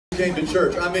came to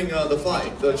church. I mean, the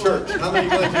fight, the church. How many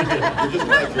glad you're here? You're just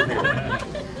glad you're here.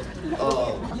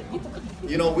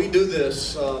 You know, we do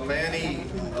this, Manny,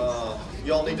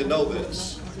 y'all need to know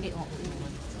this.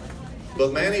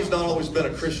 But Manny's not always been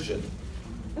a Christian.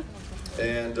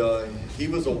 And he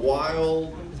was a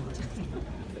wild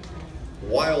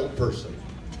person.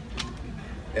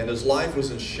 And his life was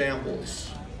in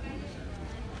shambles.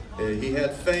 He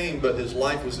had fame, but his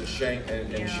life was in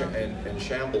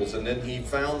shambles. And then he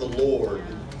found the Lord.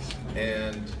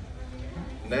 And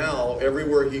now,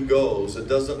 everywhere he goes, it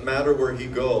doesn't matter where he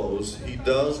goes, he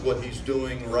does what he's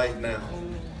doing right now.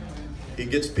 He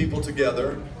gets people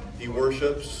together, he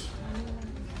worships,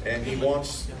 and he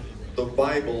wants the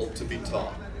Bible to be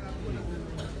taught.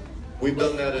 We've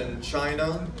done that in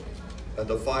China, at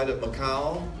the fight at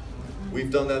Pacquiao.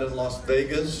 We've done that in Las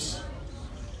Vegas.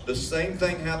 The same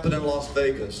thing happened in Las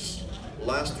Vegas.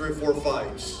 Last 3 or 4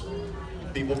 fights.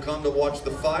 People come to watch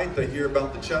the fight, they hear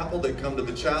about the chapel, they come to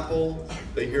the chapel,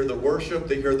 they hear the worship,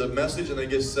 they hear the message, and they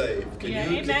get saved. Can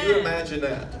you imagine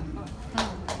that?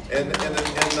 And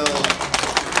there's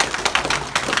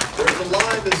a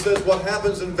line that says, what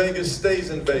happens in Vegas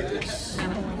stays in Vegas.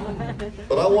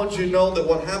 But I want you to know that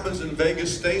what happens in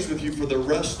Vegas stays with you for the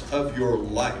rest of your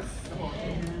life.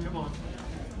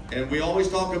 And we always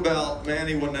talk about,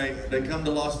 Manny, when they come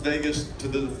to Las Vegas to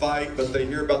the fight, but they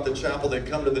hear about the chapel, they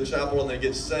come to the chapel and they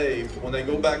get saved. When they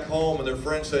go back home and their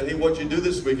friends say, hey, what'd you do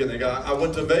this weekend? They go, I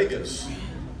went to Vegas.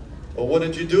 Well, what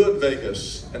did you do in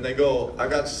Vegas? And they go, I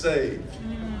got saved.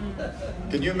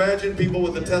 Can you imagine people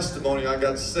with the testimony, I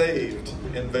got saved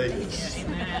in Vegas?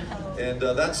 And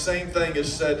that same thing is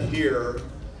said here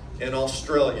in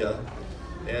Australia.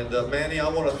 And Manny, I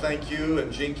want to thank you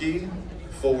and Jinky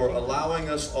for allowing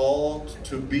us all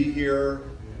to be here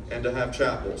and to have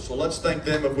chapel. So let's thank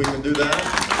them if we can do that.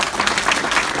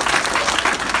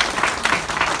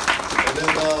 And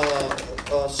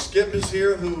then Skip is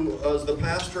here, who is the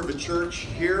pastor of a church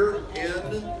here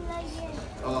in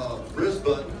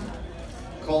Brisbane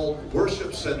called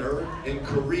Worship Center in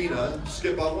Karina.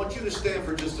 Skip, I want you to stand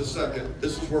for just a second.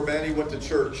 This is where Manny went to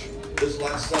church this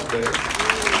last Sunday.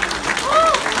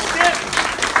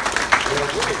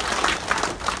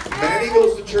 Manny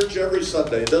goes to church every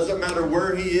Sunday. It doesn't matter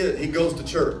where he is, he goes to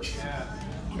church.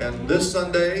 And this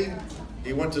Sunday,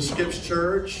 he went to Skip's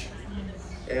church.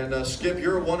 And Skip,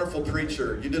 you're a wonderful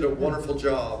preacher. You did a wonderful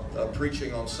job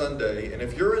preaching on Sunday. And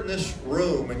if you're in this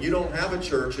room and you don't have a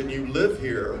church and you live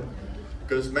here,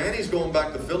 because Manny's going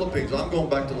back to the Philippines, I'm going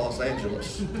back to Los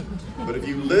Angeles. But if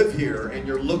you live here and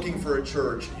you're looking for a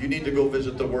church, you need to go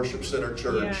visit the Worship Center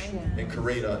Church in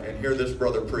Karina and hear this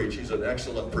brother preach. He's an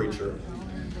excellent preacher.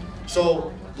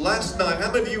 So last night,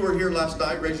 how many of you were here last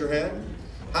night? Raise your hand.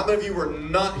 How many of you were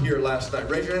not here last night?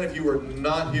 Raise your hand if you were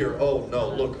not here. Oh no,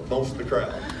 look, most of the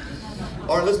crowd.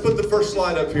 All right, let's put the first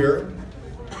slide up here.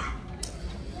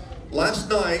 Last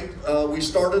night, we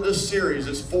started a series.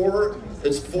 It's four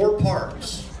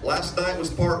parts. Last night was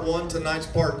part 1, tonight's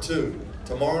part 2.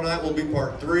 Tomorrow night will be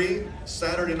part 3.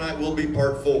 Saturday night will be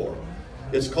part 4.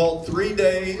 It's called 3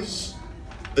 Days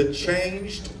That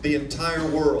Changed the Entire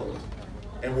World.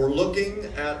 And we're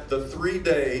looking at the 3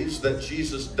 days that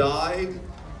Jesus died,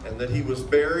 and that he was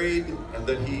buried, and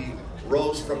that he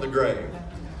rose from the grave.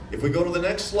 If we go to the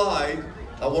next slide,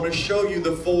 I want to show you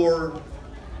the four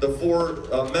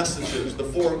messages, the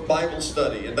 4 Bible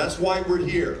study, and that's why we're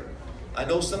here. I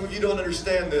know some of you don't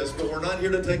understand this, but we're not here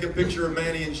to take a picture of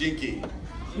Manny and Jinky.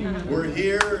 We're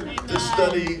here to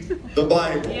study the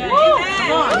Bible.